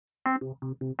Hello,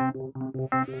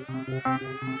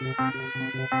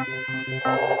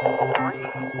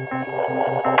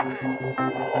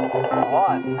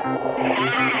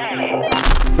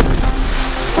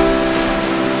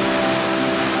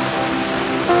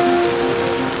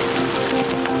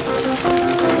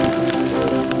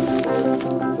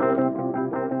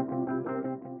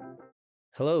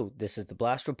 this is the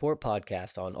Blast Report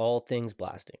podcast on all things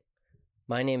blasting.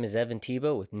 My name is Evan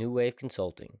Thibaud with New Wave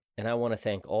Consulting, and I want to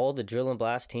thank all the drill and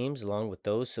blast teams along with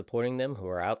those supporting them who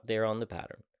are out there on the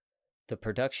pattern. The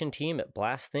production team at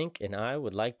Blast Think and I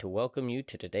would like to welcome you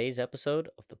to today's episode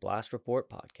of the Blast Report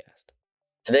podcast.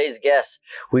 Today's guest,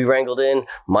 we wrangled in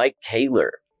Mike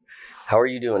Koehler. How are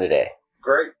you doing today?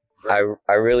 Great.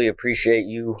 I really appreciate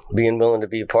you being willing to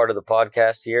be a part of the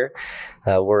podcast here.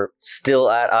 We're still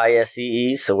at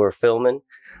ISEE, so we're recording.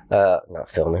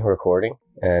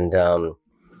 And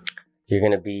you're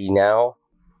going to be now,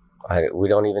 we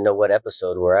don't even know what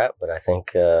episode we're at, but I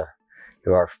think you're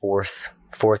our fourth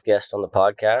guest on the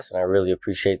podcast, and I really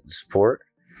appreciate the support.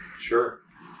 Sure.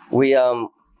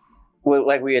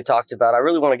 Like we had talked about, I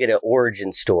really want to get an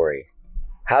origin story.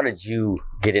 How did you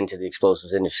get into the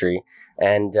explosives industry?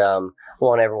 And I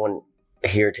want everyone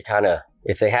here to kind of,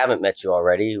 if they haven't met you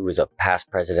already, who was a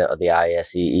past president of the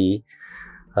ISEE,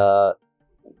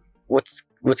 what's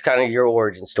kind of your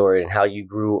origin story and how you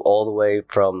grew all the way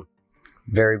from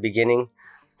very beginning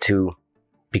to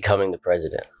becoming the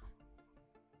president?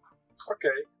 Okay.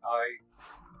 I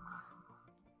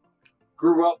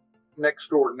grew up next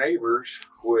door neighbors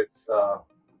with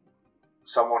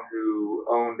someone who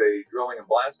owned a drilling and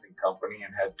blasting company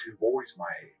and had two boys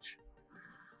my age.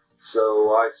 So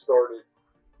I started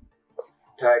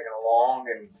tagging along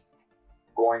and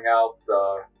going out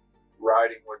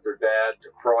riding with their dad to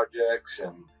projects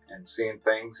and seeing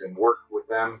things, and worked with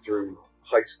them through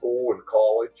high school and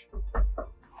college.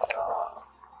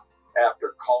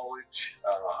 After college,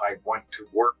 I went to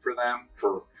work for them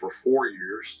for 4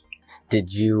 years.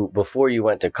 Did you, before you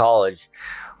went to college,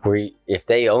 if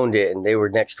they owned it and they were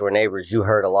next door neighbors, you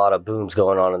heard a lot of booms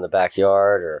going on in the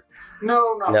backyard, or?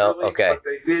 No, not really. Okay.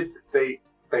 But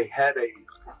they had a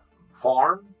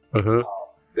farm Mm-hmm.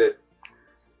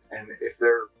 and if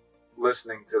they're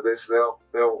listening to this, they'll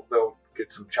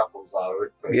get some chuckles out of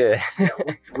it. But, Yeah.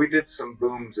 we did some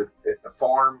booms at the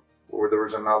farm where there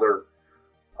was another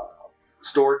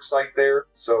storage site there,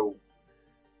 so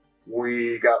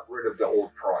we got rid of the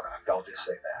old product. I'll just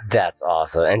say that. That's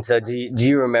awesome. And so do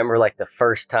you remember like the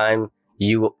first time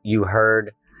you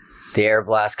heard the air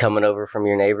blast coming over from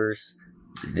your neighbors?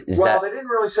 They didn't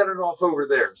really set it off over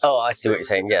there. So I see what you're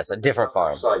saying. Yes, a different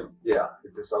farm. Site. Yeah,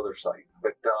 at this other site.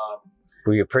 But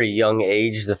were you a pretty young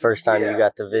age the first time you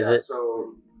got to visit? Yeah,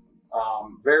 so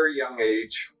very young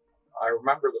age. I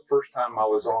remember the first time I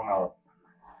was on a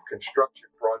construction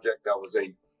project. I was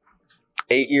 8.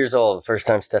 8 years old, the first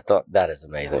time stepped on. That is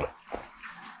amazing.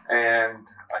 And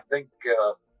I think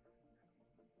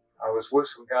I was with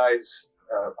some guys.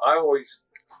 I always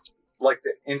like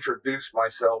to introduce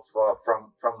myself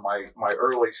from my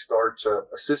early starts,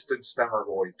 assistant stemmer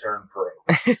boy turned pro.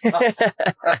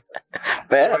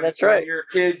 That's right. When you're a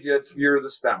kid, you're the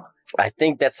stemmer. I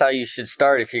think that's how you should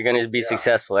start if you're going to be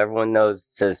successful. Everyone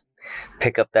says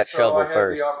pick up that shovel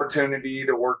first. So I had the opportunity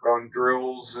to work on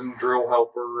drills and drill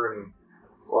helper, and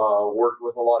worked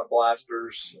with a lot of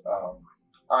blasters.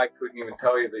 I couldn't even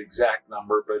tell you the exact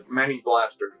number, but many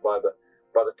blasters. By the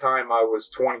time I was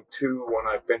 22, when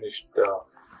I finished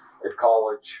at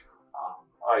college,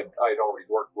 I'd already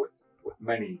worked with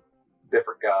many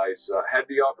different guys. Had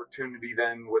the opportunity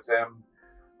then with them.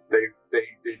 They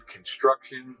did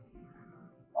construction,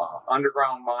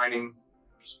 underground mining,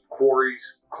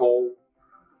 quarries, coal,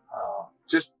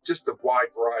 just a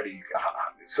wide variety.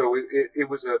 So it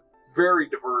was a very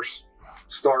diverse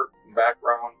start and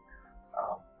background.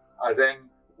 I then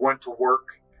went to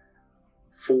work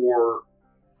for,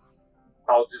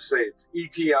 I'll just say it's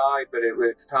ETI, but at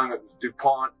the time it was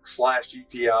DuPont /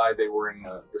 ETI. They were in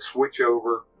the switch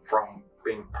over from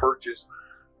being purchased.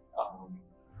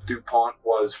 DuPont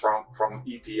was from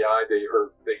ETI.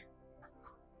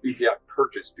 ETI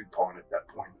purchased DuPont at that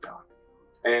point in time.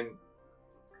 And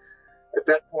at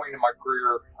that point in my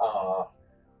career,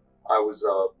 I was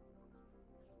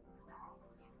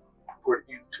put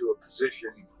into a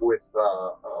position with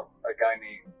a guy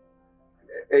named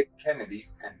Ed Kennedy,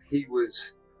 and he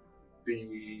was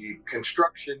the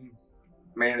construction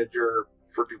manager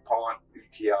for DuPont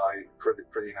ETI for the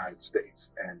United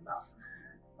States. And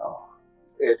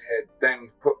Ed had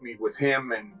then put me with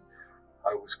him, and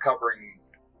I was covering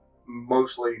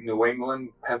mostly New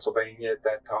England, Pennsylvania at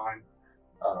that time.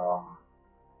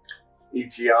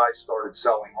 ETI started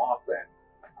selling off then.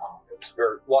 It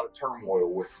was a lot of turmoil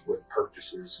with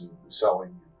purchases and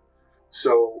selling.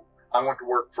 So I went to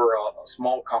work for a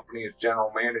small company as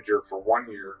general manager for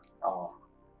 1 year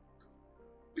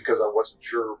because I wasn't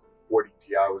sure what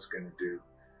ETI was going to do.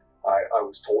 I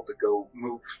was told to go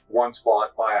move one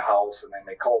spot, buy a house, and then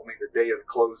they called me the day of the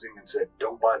closing and said,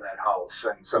 "Don't buy that house."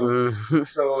 And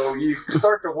so you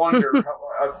start to wonder,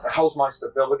 how's my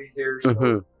stability here?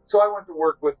 So I went to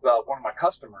work with one of my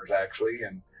customers actually,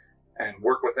 and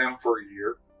worked with them for a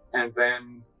year, and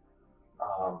then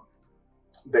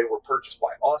they were purchased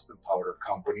by Austin Powder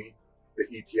Company, the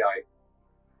ETI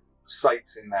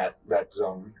sites in that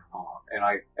zone, and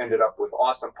I ended up with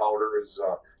Austin Powder as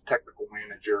technical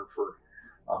manager for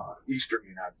Eastern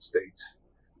United States.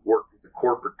 Worked with the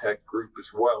corporate tech group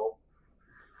as well,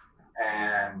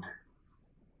 and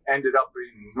ended up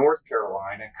in North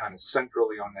Carolina, kind of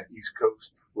centrally on the East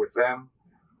Coast with them,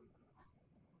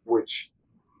 which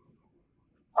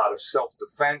out of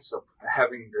self-defense of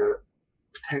having to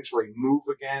potentially move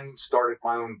again, started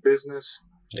my own business.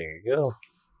 There you go.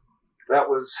 That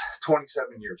was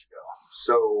 27 years ago.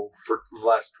 So for the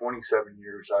last 27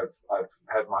 years, I've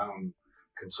had my own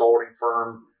consulting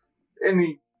firm. In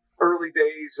the early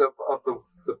days of the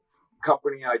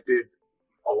company, I did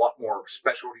a lot more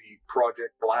specialty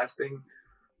project blasting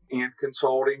and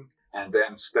consulting, and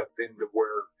then stepped into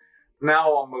where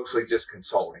now I'm mostly just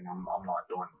consulting. I'm not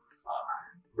doing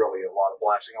really a lot of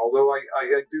blasting, although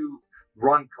I do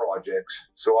run projects.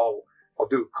 So I'll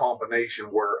do a combination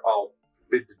where I'll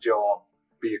bid the job,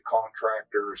 be a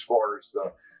contractor as far as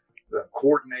the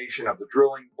coordination of the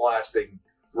drilling, blasting,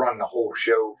 run the whole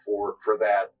show for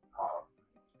that,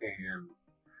 and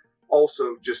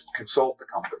also just consult the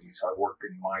companies. I work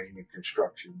in mining and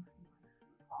construction.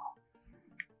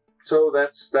 So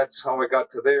that's how I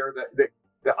got to there.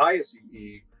 The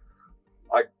ISEE,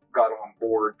 I got on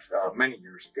board many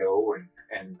years ago,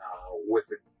 and with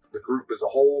the group as a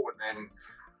whole, and then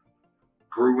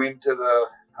grew into the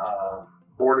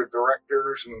board of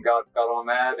directors and got on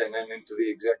that, and then into the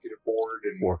executive board,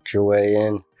 and worked your way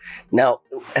in. Now,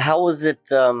 how was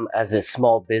it as a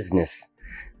small business?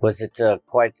 Was it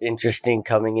quite interesting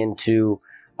coming into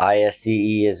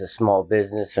ISEE as a small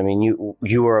business? I mean,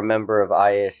 you were a member of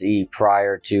ISEE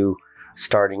prior to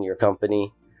starting your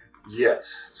company.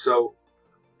 Yes. So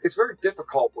it's very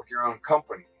difficult with your own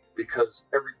company because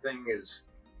everything is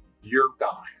your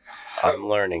dime. So I'm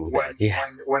learning that.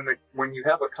 Yes. When you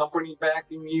have a company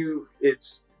backing you,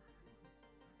 it's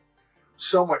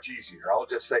so much easier. I'll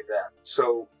just say that.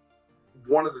 So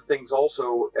one of the things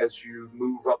also, as you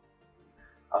move up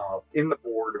in the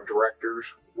board of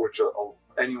directors, which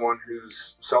anyone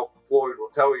who's self-employed will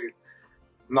tell you,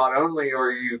 not only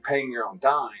are you paying your own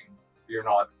dime, you're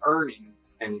not earning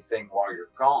anything while you're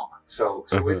gone. So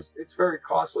it's very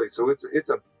costly. So it's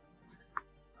a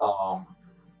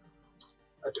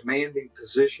demanding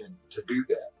position to do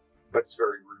that, but it's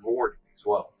very rewarding as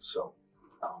well. So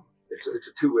it's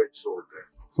a two-edged sword there.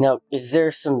 Now, is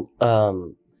there some,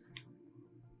 I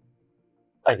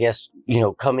guess,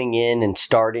 coming in and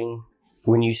starting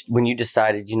when you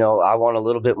decided, I want a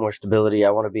little bit more stability.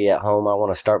 I want to be at home. I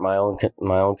want to start my own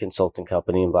consulting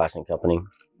company and blasting company.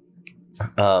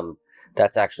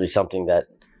 That's actually something that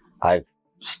I've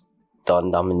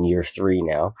done. I'm in year 3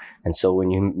 now. And so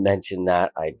when you mention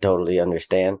that, I totally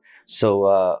understand.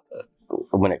 So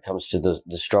when it comes to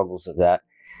the struggles of that,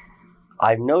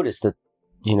 I've noticed that,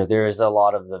 there is a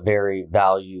lot of the very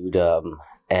valued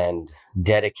and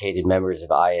dedicated members of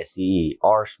ISEE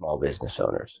are small business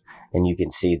owners. And you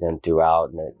can see them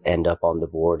throughout and end up on the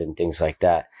board and things like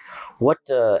that. What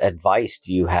advice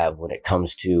do you have when it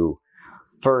comes to,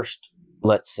 first,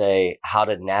 let's say, how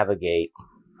to navigate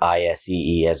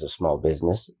ISEE as a small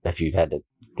business, if you've had to,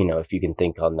 if you can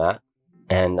think on that,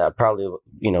 and probably,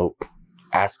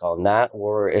 ask on that,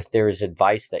 or if there's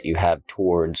advice that you have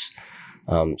towards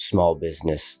small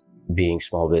business, being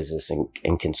small business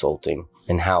and consulting,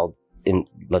 and how, in,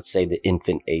 let's say, the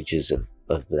infant ages of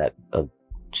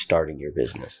starting your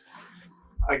business.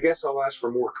 I guess I'll ask for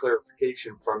more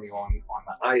clarification from you on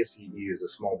the ISEE as a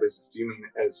small business. Do you mean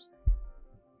as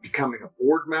becoming a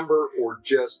board member, or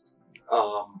just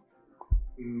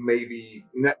maybe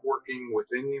networking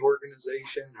within the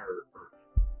organization, or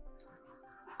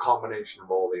combination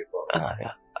of all the above?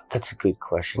 Yeah, that's a good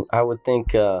question. I would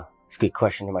think it's a good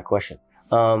question to my question.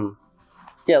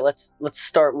 Let's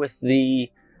start with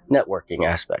the networking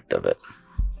aspect of it.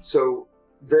 So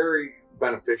very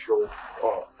beneficial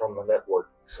from the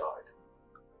networking side.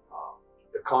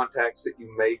 The contacts that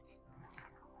you make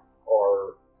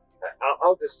are,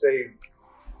 I'll just say,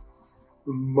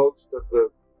 most of the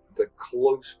the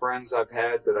close friends I've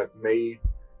had that I've made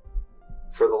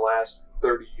for the last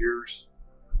 30 years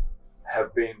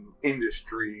have been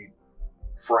industry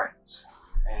friends,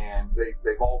 and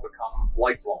they've all become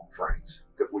lifelong friends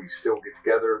that we still get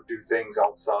together, do things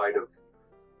outside of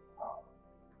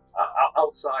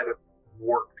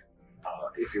work,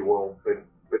 if you will,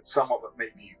 but some of it may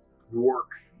be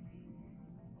work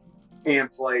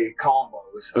and play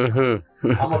combos.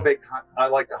 Mm-hmm. I'm a big I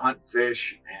like to hunt,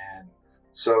 fish, and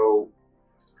so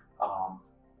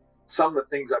some of the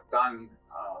things I've done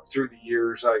through the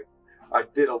years, I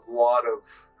did a lot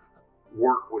of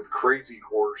work with Crazy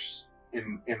Horse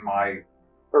in my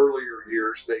earlier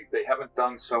years. They haven't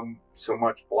done so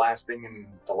much blasting in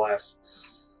the last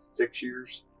 6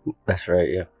 years. That's right,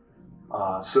 yeah.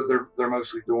 So they're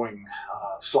mostly doing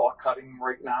saw cutting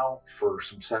right now for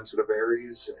some sensitive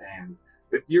areas,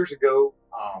 but years ago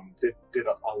did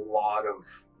a lot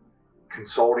of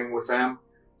consulting with them,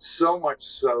 so much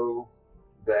so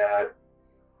that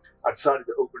I decided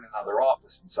to open another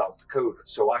office in South Dakota.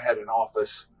 So I had an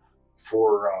office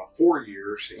for 4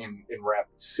 years in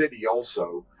Rapid City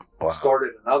also. Wow.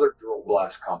 Started another drill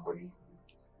blast company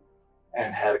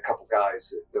and had a couple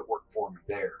guys that worked for me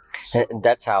there. So, And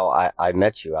that's how I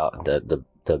met you out the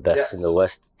Best yes, in the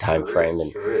West time sure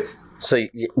frame. Sure is. So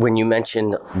when you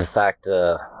mentioned the fact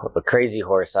a Crazy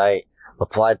Horse, I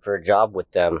applied for a job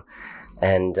with them,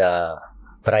 and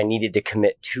but I needed to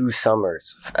commit 2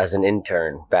 summers as an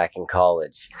intern back in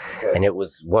college. Okay. And it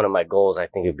was one of my goals. I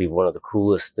think it'd be one of the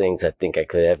coolest things I think I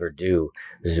could ever do,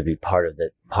 is to be part of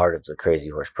the Crazy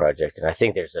Horse project. And I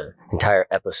think there's an entire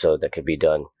episode that could be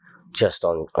done just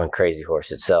on Crazy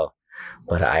Horse itself.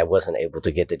 But I wasn't able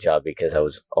to get the job because I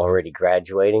was already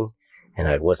graduating, and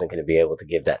I wasn't going to be able to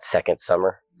give that second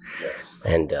summer. Yes.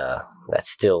 And that's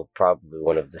still probably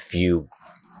one of the few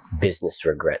business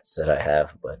regrets that I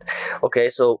have. But okay,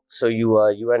 so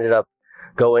you ended up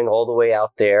going all the way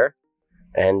out there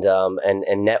and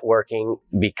networking,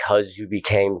 because you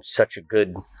became such a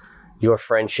good, your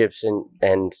friendships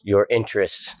and your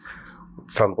interests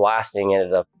from blasting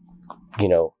ended up,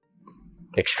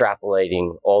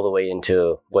 extrapolating all the way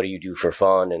into what do you do for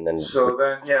fun. And then so a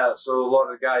lot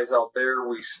of the guys out there,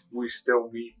 we still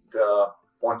meet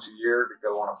once a year to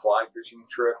go on a fly fishing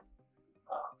trip.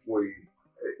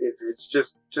 It's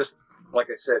just like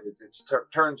I said, it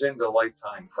turns into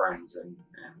lifetime friends, and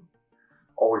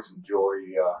always enjoy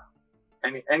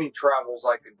any travels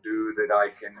I can do that I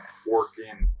can work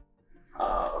in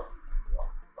a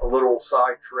little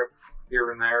side trip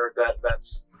here and there.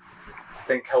 That's I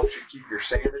think helps you keep your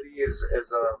sanity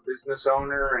as a business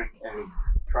owner and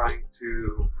trying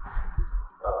to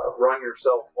run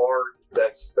yourself hard.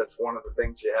 That's one of the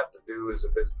things you have to do as a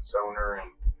business owner,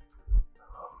 and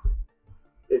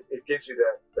it gives you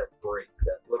that break,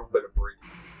 that little bit of break.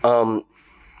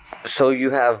 So you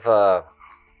have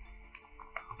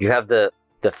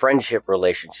the friendship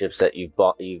relationships that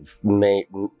you've made,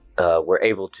 were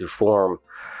able to form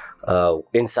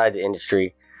inside the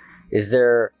industry.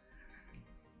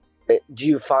 Do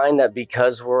you find that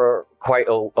because we're quite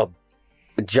a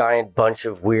giant bunch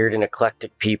of weird and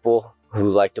eclectic people who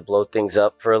like to blow things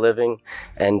up for a living,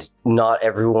 and not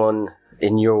everyone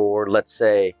in your, let's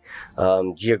say,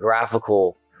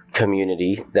 geographical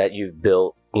community that you've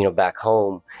built, back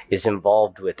home is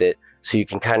involved with it, so you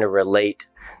can kind of relate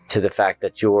to the fact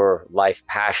that your life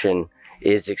passion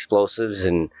is explosives,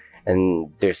 and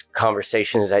there's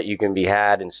conversations that you can be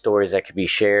had and stories that could be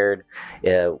shared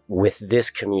with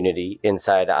this community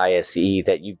inside ISEE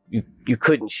that you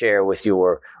couldn't share with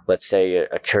your, let's say,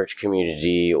 a church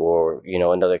community or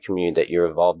another community that you're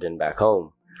involved in back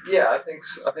home. Yeah, I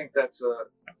think that's a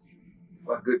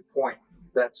good point.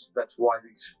 That's why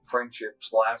these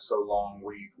friendships last so long.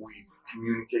 We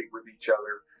communicate with each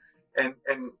other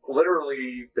and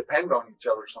literally depend on each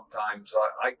other sometimes.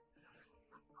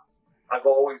 I've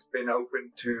always been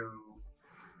open to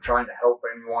trying to help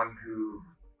anyone who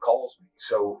calls me.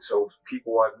 So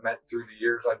people I've met through the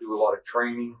years, I do a lot of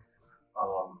training.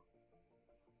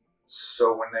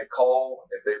 So when they call,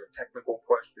 if they have a technical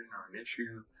question or an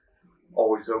issue,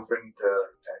 always open to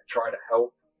try to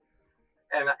help.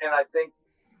 And I think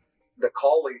the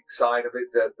colleague side of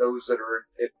it, that those that are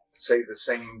at, say, the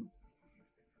same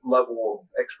level of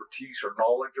expertise or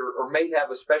knowledge, or may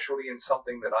have a specialty in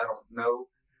something that I don't know,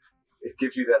 it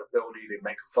gives you that ability to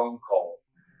make a phone call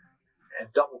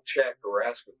and double check or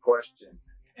ask a question.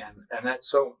 And that's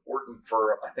so important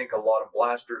for, I think, a lot of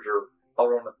blasters are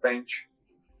out on the bench,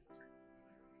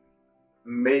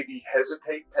 maybe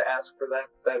hesitate to ask for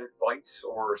that advice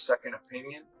or a second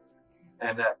opinion.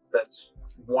 And that's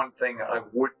one thing I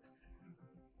would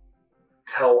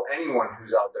tell anyone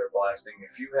who's out there blasting,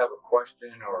 if you have a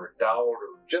question or a doubt or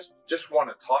just want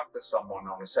to talk to someone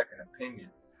on a second opinion,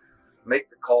 make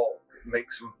the call.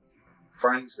 Make some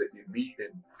friends that you meet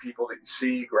and people that you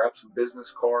see, grab some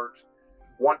business cards.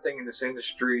 One thing in this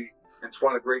industry, and it's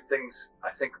one of the great things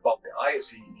I think about the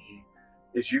ISEE,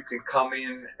 is you can come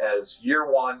in as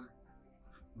year one,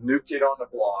 new kid on the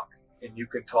block, and you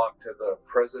can talk to the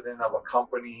president of a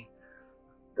company,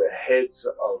 the heads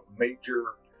of major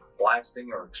blasting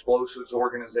or explosives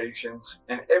organizations,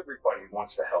 and everybody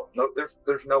wants to help. No,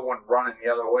 there's no one running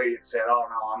the other way and saying, "Oh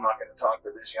no, I'm not going to talk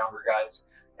to this younger guy."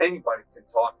 Anybody can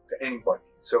talk to anybody.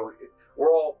 So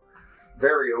we're all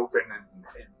very open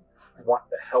and want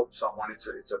to help someone. It's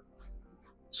a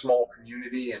small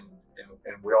community, and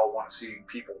we all want to see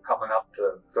people coming up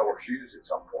to fill our shoes at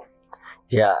some point.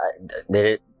 Yeah,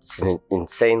 it's an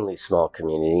insanely small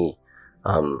community.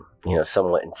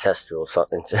 Somewhat ancestral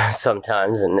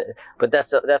sometimes, but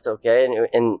that's okay.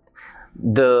 And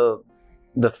the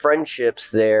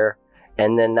friendships there,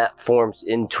 and then that forms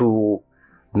into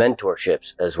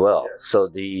mentorships as well. Yeah. So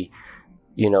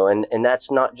and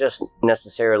that's not just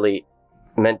necessarily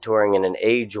mentoring in an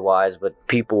age wise, but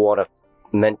people want to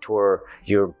mentor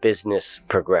your business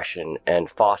progression and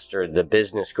foster the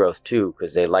business growth too,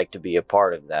 because they like to be a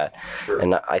part of that. Sure.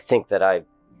 And I think that I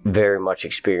very much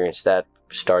experienced that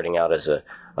starting out as a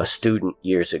student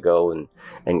years ago,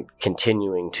 and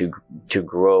continuing to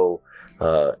grow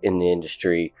in the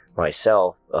industry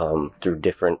myself through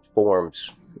different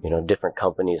forms, different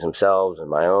companies themselves and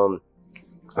my own.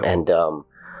 And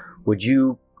would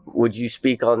you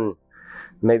speak on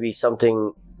maybe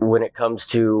something when it comes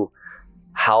to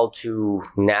how to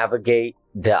navigate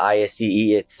the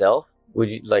ISEE itself? Would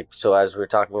you so as we're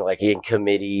talking in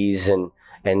committees and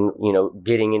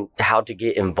getting in, how to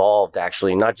get involved,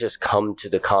 actually, not just come to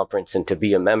the conference and to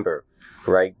be a member,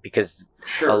 right? Because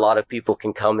sure, a lot of people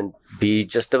can come and be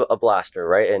just a blaster,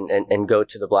 right? And go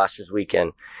to the Blasters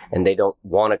Weekend, and they don't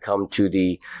want to come to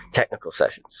the technical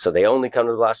sessions. So they only come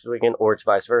to the Blasters Weekend, or it's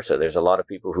vice versa. There's a lot of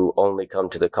people who only come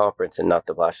to the conference and not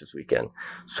the Blasters Weekend.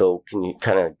 So can you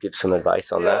kind of give some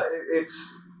advice on that? It's,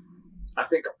 I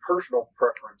think, a personal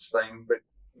preference thing, but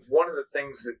one of the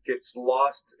things that gets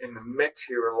lost in the mix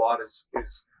here a lot is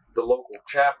the local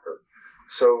chapter.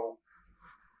 So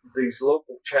these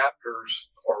local chapters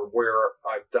are where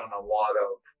I've done a lot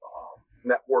of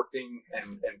networking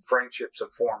and friendships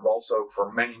have formed. Also, for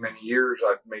many, many years,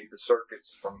 I've made the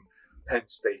circuits from Penn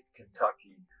State,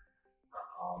 Kentucky,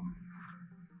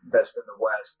 Best in the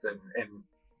West, and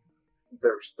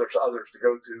there's others to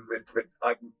go to. But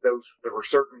there were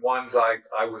certain ones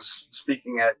I was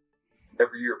speaking at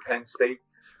every year, Penn State,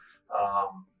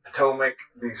 Potomac,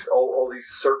 all these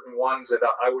certain ones that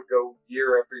I would go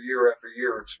year after year after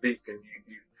year and speak, and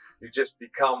you just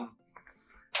become,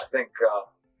 I think,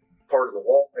 part of the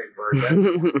wallpaper.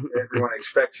 Everyone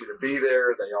expects you to be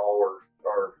there. They all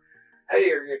are,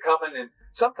 hey, are you coming? And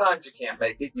sometimes you can't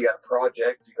make it. You got a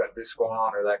project, you got this going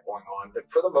on or that going on. But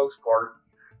for the most part,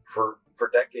 for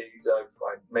decades,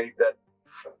 I've made that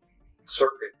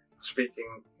circuit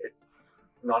speaking at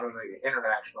not only the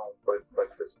international, but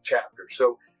the chapter.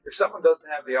 So if someone doesn't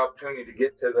have the opportunity to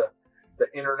get to the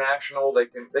international, they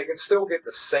can still get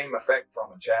the same effect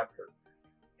from a chapter.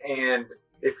 And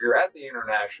if you're at the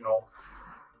international,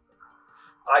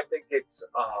 I think it's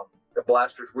the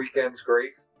Blasters Weekend's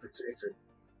great. It's a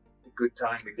good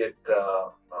time to get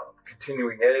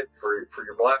continuing ed for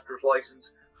your Blasters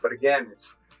license. But again,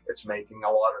 it's making a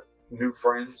lot of new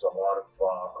friends, a lot of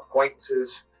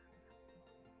acquaintances.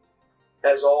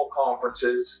 As all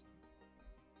conferences,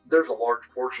 there's a large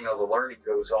portion of the learning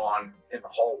goes on in the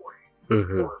hallway,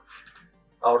 mm-hmm. or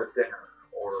out at dinner,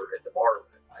 or at the bar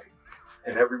that night,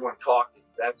 and everyone talking.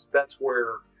 That's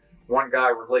where one guy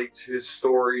relates his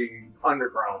story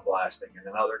underground blasting, and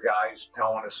another guy's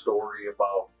telling a story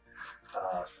about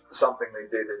something they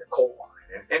did at a coal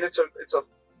mine, and it's a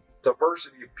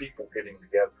diversity of people getting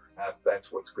together.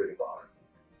 That's what's good about it.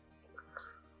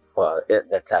 Well,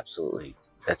 that's absolutely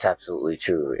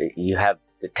true. You have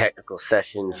the technical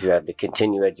sessions, you have the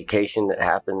continuing education that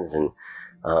happens, and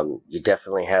you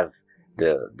definitely have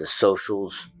the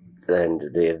socials and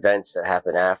the events that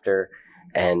happen after,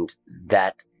 and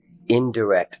that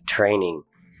indirect training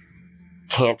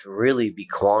can't really be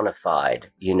quantified.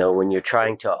 When you're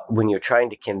trying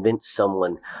to convince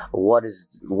someone what is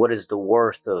the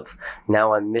worth of,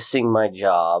 now I'm missing my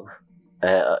job.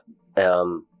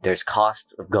 There's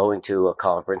cost of going to a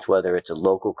conference, whether it's a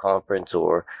local conference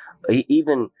or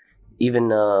even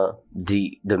the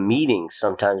meetings.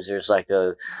 Sometimes there's like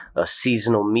a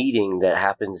seasonal meeting that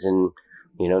happens in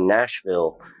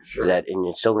Nashville, Sure. and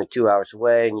it's only 2 hours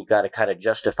away, and you got to kind of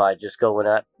justify just going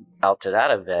out to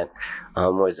that event.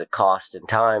 Was the cost and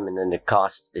time, and then the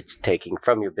cost it's taking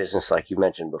from your business, like you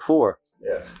mentioned before.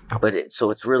 Yes. But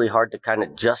so it's really hard to kind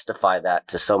of justify that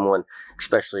to someone,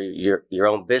 especially your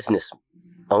own business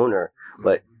owner.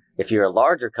 But if you're a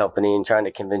larger company and trying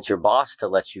to convince your boss to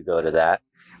let you go to that,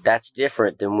 that's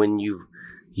different than when you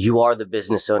are the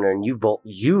business owner and you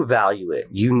value it.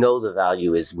 The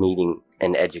value is meeting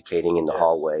and educating in the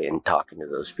hallway and talking to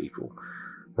those people.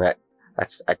 I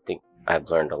think I've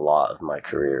learned a lot of my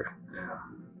career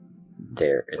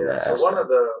there in that So aspect.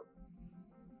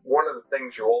 one of the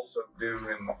things you also do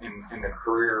in the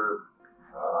career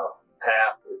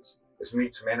path is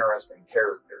meet some interesting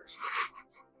characters.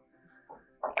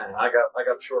 And I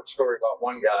got a short story about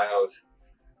one guy. I was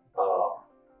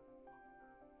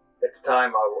at the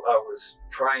time I was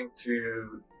trying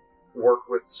to work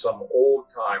with some old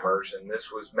timers, and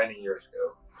this was many years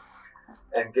ago,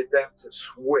 and get them to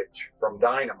switch from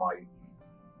dynamite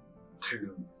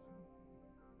to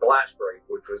blast rate,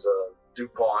 which was a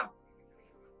DuPont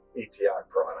ETI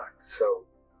product. So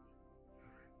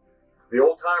the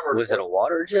old timers. Was it a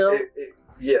water gel?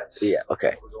 Yes. Yeah. Okay.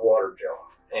 It was a water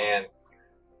gel, and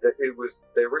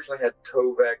they originally had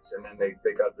Tovex, and then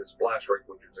they got this blast rate,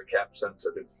 which was a cap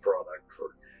sensitive product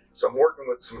for. So I'm working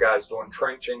with some guys doing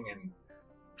trenching and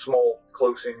small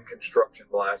close-in construction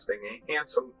blasting and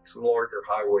some larger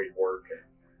highway work. And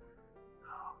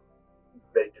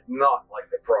they did not like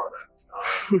the product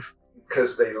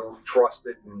because they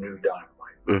trusted and knew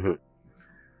dynamite. Mm-hmm.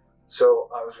 So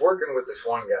I was working with this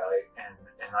one guy, and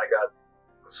I got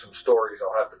some stories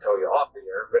I'll have to tell you off the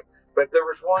air, but there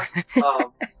was one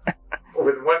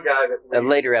with one guy that A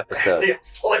later episode.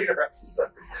 Yes, later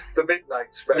episode, the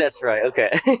midnight special. That's right.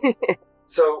 Okay.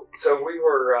 So we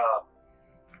were.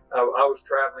 I was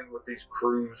traveling with these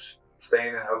crews,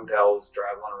 staying in hotels,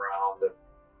 traveling around, and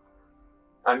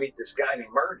I meet this guy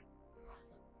named Ernie,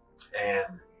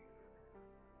 and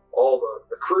all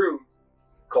the crew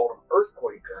called him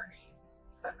Earthquake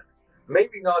Ernie.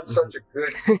 Maybe not such a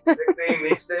good nickname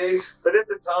these days, but at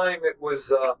the time it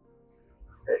was.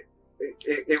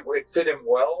 It fit him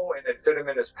well, and it fit him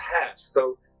in his past.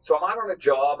 So I'm out on a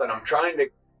job, and I'm trying to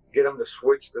get him to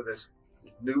switch to this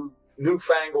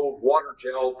newfangled water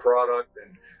gel product.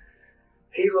 And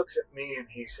he looks at me and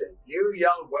he said, "You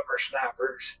young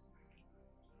whippersnappers,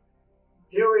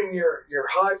 you and your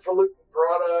highfalutin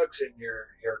products and your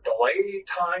delay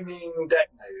timing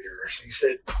detonators." He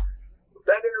said,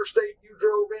 "That interstate you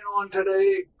drove in on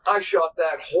today, I shot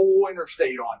that whole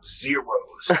interstate on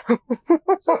zeros."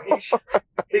 So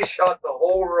he shot the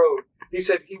whole road. He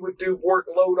said he would do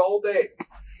workload all day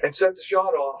and set the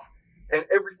shot off, and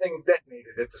everything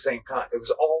detonated at the same time. It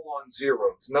was all on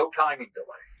zeros, no timing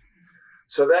delay.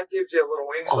 So that gives you a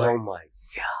little insight. Oh my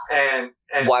God.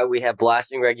 And why we have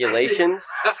blasting regulations,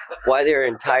 why there are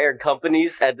entire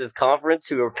companies at this conference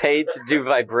who are paid to do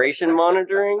vibration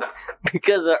monitoring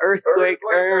because of Earthquake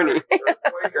Ernie.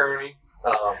 Earthquake Ernie.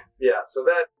 So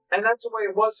that's the way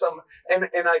it was.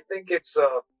 And I think it's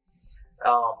a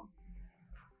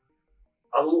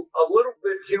little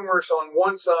bit humorous on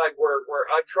one side where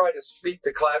I try to speak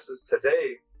to classes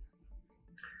today,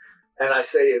 and I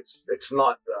say it's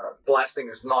not blasting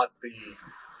is not the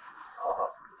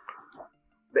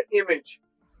image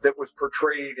that was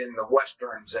portrayed in the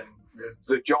westerns and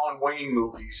the John Wayne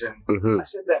movies. And Mm-hmm. I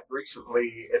said that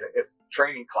recently at a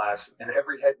training class, and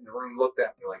every head in the room looked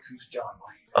at me like, "Who's John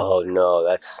Wayne?" Oh no,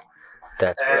 that's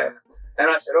right. And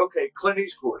I said, "Okay, Clint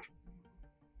Eastwood,"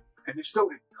 and they still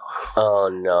didn't know. Oh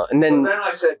no, and So then then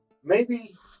I said,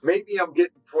 maybe I'm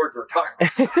getting towards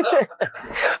retirement.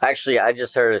 actually, I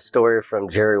just heard a story from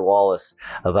Jerry Wallace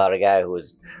about a guy who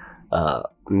was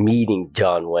meeting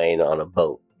John Wayne on a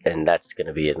boat, and that's going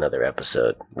to be another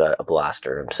episode. A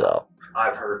blaster himself.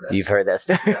 I've heard that. You've heard that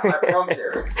story? Yeah, I'm from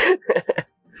Jerry.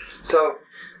 So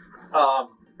I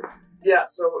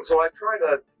try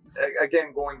to,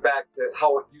 again, going back to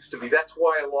how it used to be. That's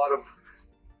why a lot of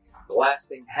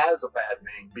blasting has a bad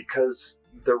name, because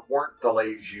there weren't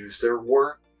delays used. There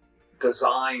weren't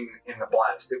design in the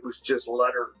blast. It was just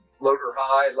let her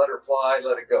high, let her fly,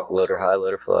 let it go. Let her high,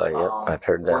 let her fly. Yeah, I've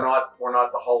heard that. We're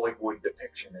not the Hollywood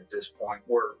depiction at this point.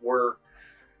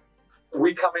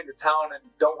 We come into town and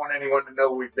don't want anyone to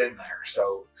know we've been there.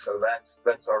 So that's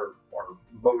our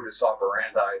modus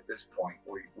operandi at this point.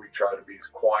 We try to be as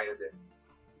quiet and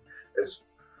as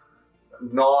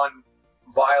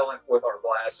non-violent with our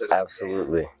blasts as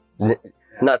Absolutely.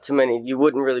 Not too many. You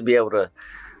wouldn't really be able to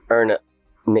earn a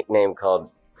nickname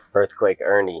called Earthquake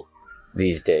Ernie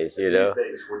these days, you know? These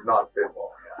days would not fit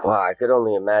well. Yeah. Wow, I could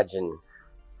only imagine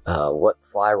what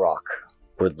fly rock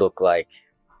would look like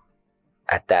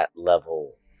at that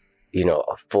level,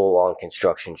 a full-on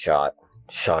construction shot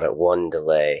at one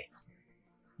delay,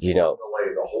 Delay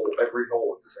every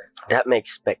hole at the same time. That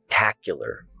makes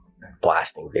spectacular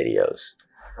blasting videos.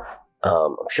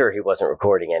 I'm sure he wasn't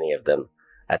recording any of them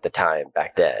at the time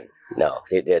back then. No,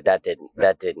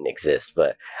 that didn't exist.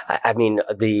 But I mean,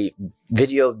 the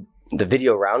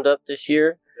video roundup this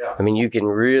year. Yeah. I mean, you can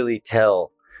really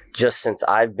tell just since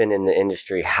I've been in the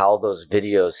industry how those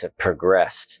videos have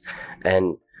progressed,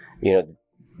 and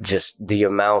just the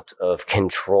amount of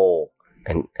control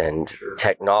and Sure.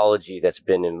 technology that's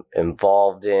been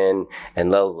involved in,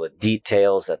 and level of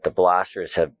details that the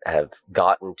blasters have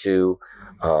gotten to,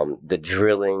 the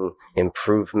drilling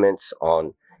improvements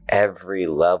on every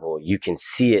level. You can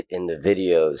see it in the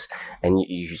videos, and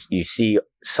you see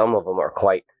some of them are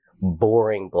quite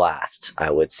boring blasts,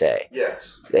 I would say.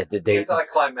 Yes.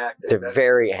 Anticlimactic. They're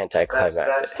very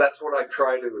anticlimactic. That's what I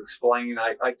try to explain.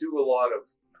 I do a lot of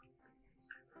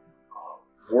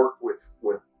work with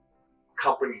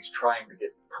companies trying to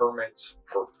get permits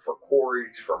for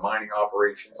quarries, for mining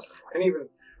operations, and even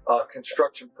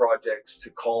construction projects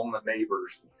to calm the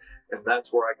neighbors. And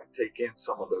that's where I can take in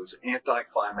some of those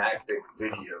anticlimactic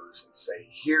videos and say,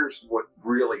 here's what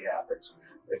really happens.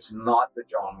 It's not the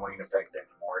John Wayne effect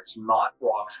anymore. It's not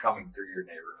rocks coming through your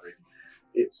neighborhood.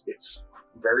 It's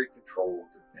very controlled.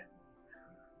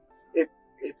 And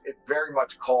it very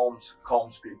much calms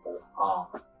people.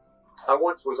 I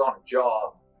once was on a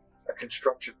job, a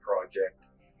construction project,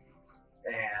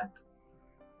 and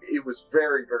it was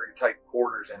very, very tight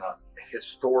quarters in a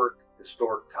historic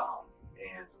town.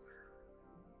 And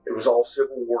it was all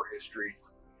Civil War history,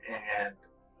 and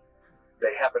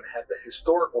they happen to have the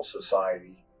Historical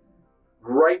Society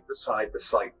right beside the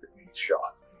site that needs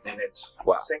shot. And it's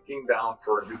sinking down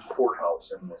for a new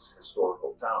courthouse in this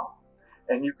historical town.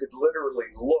 And you could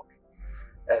literally look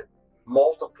at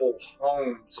multiple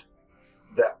homes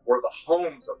that were the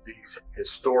homes of these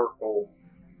historical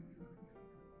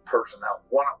personnel.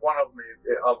 One of them,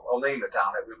 I'll name the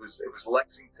town. It was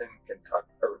Lexington, Kentucky,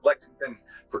 or Lexington,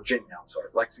 Virginia. I'm sorry,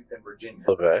 Lexington, Virginia.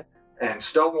 Okay. And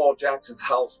Stonewall Jackson's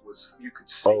house was, you could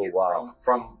see it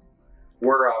from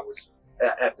where I was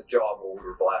at the job where we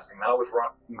were blasting. I was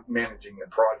managing the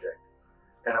project.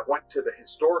 And I went to the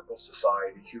Historical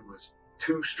Society, who was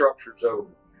 2 structures over.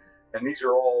 And these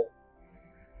are all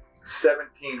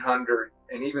 1700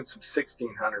 and even some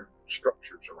 1600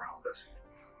 structures around us.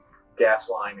 Gas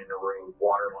line in the road,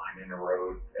 water line in the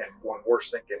road, and when we're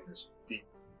sinking this deep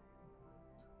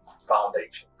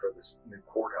foundation for this new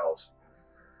courthouse.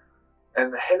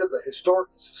 And the head of the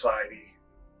Historical Society,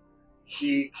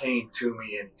 he came to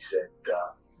me and he said,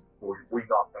 we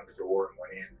knocked on the door and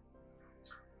went in.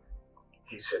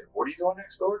 He said, "What are you doing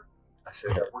next door?" I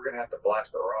said, "We're going to have to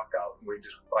blast the rock out." And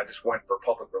I just went for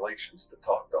public relations to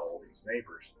talk to all these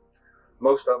neighbors.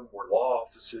 Most of them were law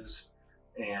offices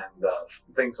and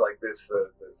things like this,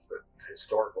 the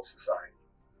Historical Society.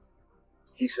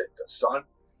 He said, "Son,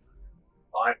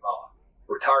 I'm a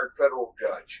retired federal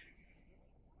judge.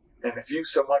 And if you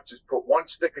so much as put one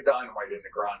stick of dynamite in the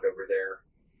ground over there,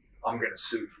 I'm going to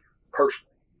sue you personally."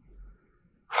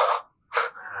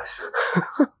 And I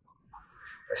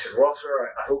said, "Well,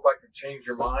 sir, I hope I can change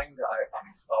your mind.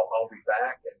 I'll be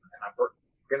back, and I'm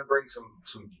going to bring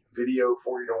some video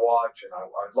for you to watch, and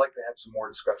I'd like to have some more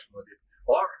discussion with you."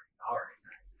 All right.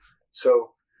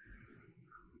 So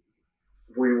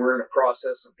we were in the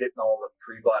process of getting all the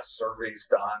pre-blast surveys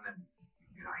done, and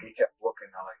he kept looking.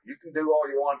 I'm like, "You can do all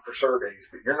you want for surveys,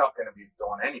 but you're not going to be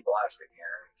doing any blasting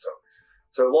here." And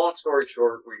so long story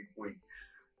short, we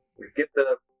get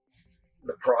the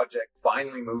project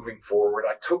finally moving forward.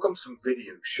 I took him some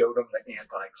videos, showed him the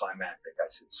anticlimactic. I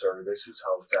said, "Sir, this is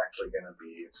how it's actually going to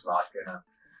be. It's not going to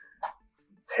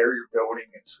tear your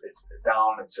building. It's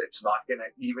down. It's not going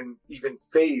to even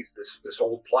phase this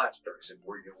old plaster." I said,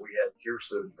 here's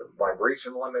the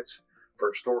vibration limits for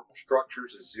historical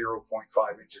structures is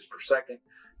 0.5 inches per second.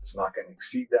 It's not going to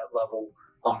exceed that level.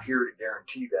 I'm here to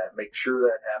guarantee that. Make sure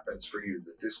that happens for you,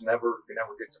 that this never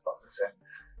gets above this." And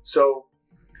so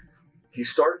he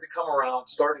started to come around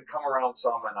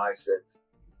some, and I said,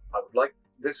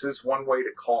 this is one way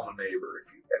to calm a neighbor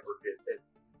if you ever get it.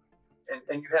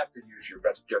 And you have to use your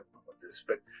best judgment with this.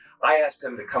 But I asked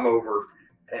him to come over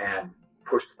and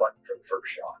push the button for the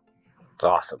first shot. It's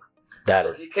awesome.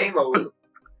 He came over.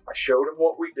 I showed him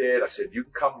what we did. I said, "You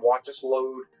can come watch us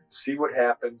load, see what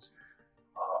happens.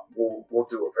 We'll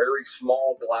do a very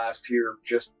small blast here,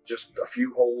 just a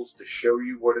few holes to show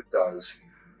you what it does."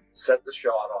 Set the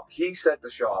shot off. He set the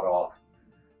shot off,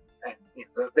 and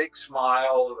the big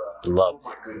smile. Loved oh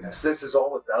my goodness, this is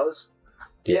all it does.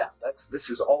 Yes, this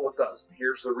is all it does.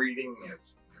 Here's the reading.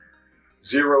 It's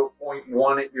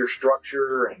 0.1 at your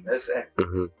structure, and this.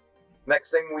 And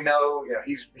next thing we know,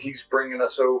 he's bringing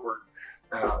us over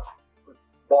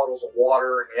bottles of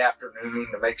water in the afternoon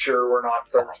to make sure we're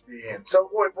not thirsty. And so,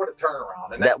 what a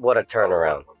turnaround! And what a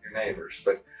turnaround with your neighbors.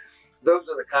 But those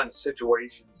are the kind of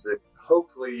situations that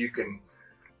hopefully you can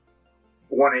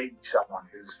 180 someone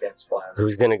who's against plasma.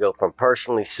 Who's going to go from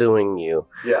personally suing you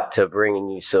to bringing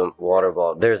you some water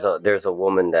bottle. There's a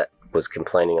woman that was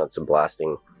complaining on some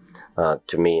blasting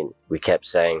to me, and we kept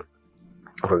saying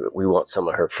we want some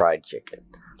of her fried chicken.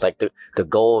 Like the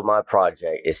goal of my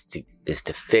project is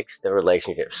to fix the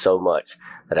relationship so much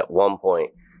that at one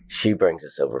point she brings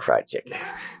us over fried chicken.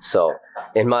 So,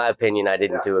 in my opinion, I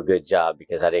didn't do a good job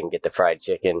because I didn't get the fried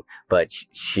chicken. But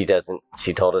she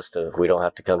told us we don't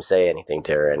have to come say anything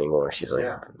to her anymore. She's like,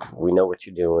 we know what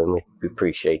you're doing. We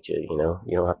appreciate you.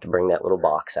 You don't have to bring that little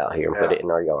box out here and put it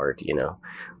in our yard.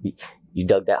 You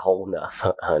dug that hole enough,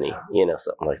 honey.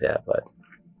 Something like that. But.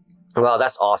 Well,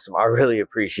 that's awesome. I really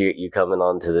appreciate you coming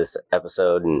on to this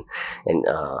episode and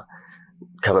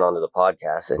coming onto the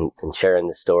podcast and sharing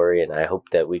the story. And I hope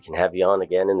that we can have you on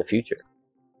again in the future.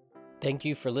 Thank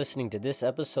you for listening to this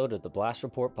episode of the Blast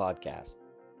Report podcast.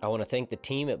 I want to thank the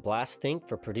team at Blast Think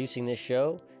for producing this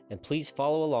show, and please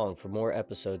follow along for more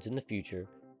episodes in the future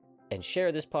and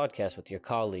share this podcast with your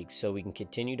colleagues so we can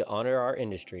continue to honor our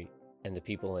industry and the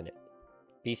people in it.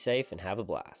 Be safe and have a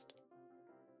blast.